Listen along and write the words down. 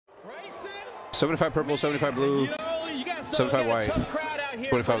75 purple, 75 blue, 75 white,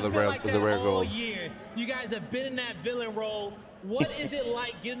 25 of the rare gold. You guys have been in that villain role. What is it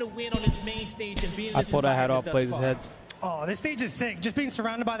like getting a win on this main stage and being in this I pulled that hat off, plays his head. Oh, this stage is sick. Just being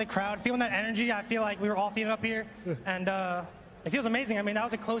surrounded by the crowd, feeling that energy. I feel like we were all feeling up here, and it feels amazing. I mean, that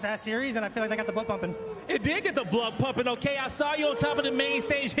was a close-ass series, and I feel like they got the blood pumping. It did get the blood pumping, okay? I saw you on top of the main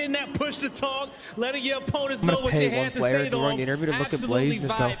stage hitting that push to talk, letting your opponents know what you had to say to them. Absolutely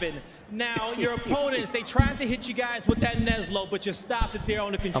vibing. Now, your opponents, they tried to hit you guys with that Neslo, but you stopped it there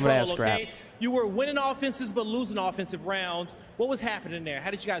on the control, okay? You were winning offenses but losing offensive rounds. What was happening there? How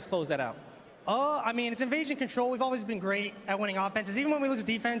did you guys close that out? I mean, it's invasion control. We've always been great at winning offenses. Even when we lose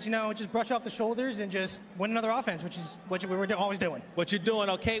defense, you know, just brush off the shoulders and just win another offense, which is what we were always doing. What you're doing,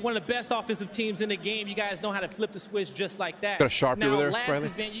 okay? One of the best offensive teams in the game. You guys know how to flip the switch just like that. Got a Sharpie over there, last Riley?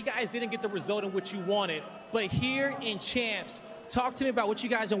 event, you guys didn't get the result in what you wanted. But here in Champs, talk to me about what you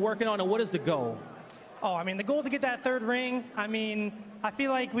guys are working on and what is the goal? Oh, I mean, the goal is to get that third ring. I mean, I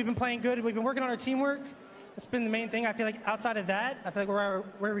feel like we've been playing good. We've been working on our teamwork. That's been the main thing. I feel like outside of that, I feel like we're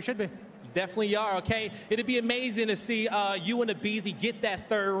where we should be. Definitely are, okay? It'd be amazing to see you and the Beezy get that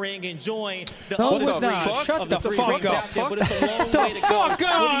third ring and join the other fuck? Shut the fuck up. But it's a long way to go. What do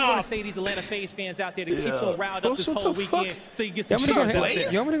you want to say to these Atlanta FaZe fans out there to keep them riled up this whole weekend so you get some You want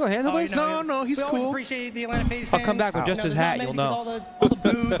me to go handle this? No, he's cool. We always appreciate the Atlanta FaZe fans. I'll come back with just his hat, you'll know. All the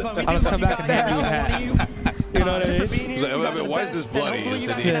booze, but we I'll just come back and hand you his hat. You know what I mean? Why is this bloody? Here's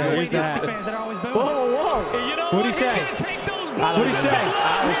the hat. Whoa. You know What'd he say? What'd he say?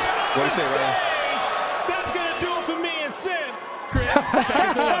 What'd he say, Ryan? That's going to do it for me and Simp. Chris,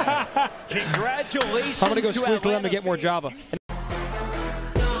 congratulations. I'm going to go squish to them to get more Java.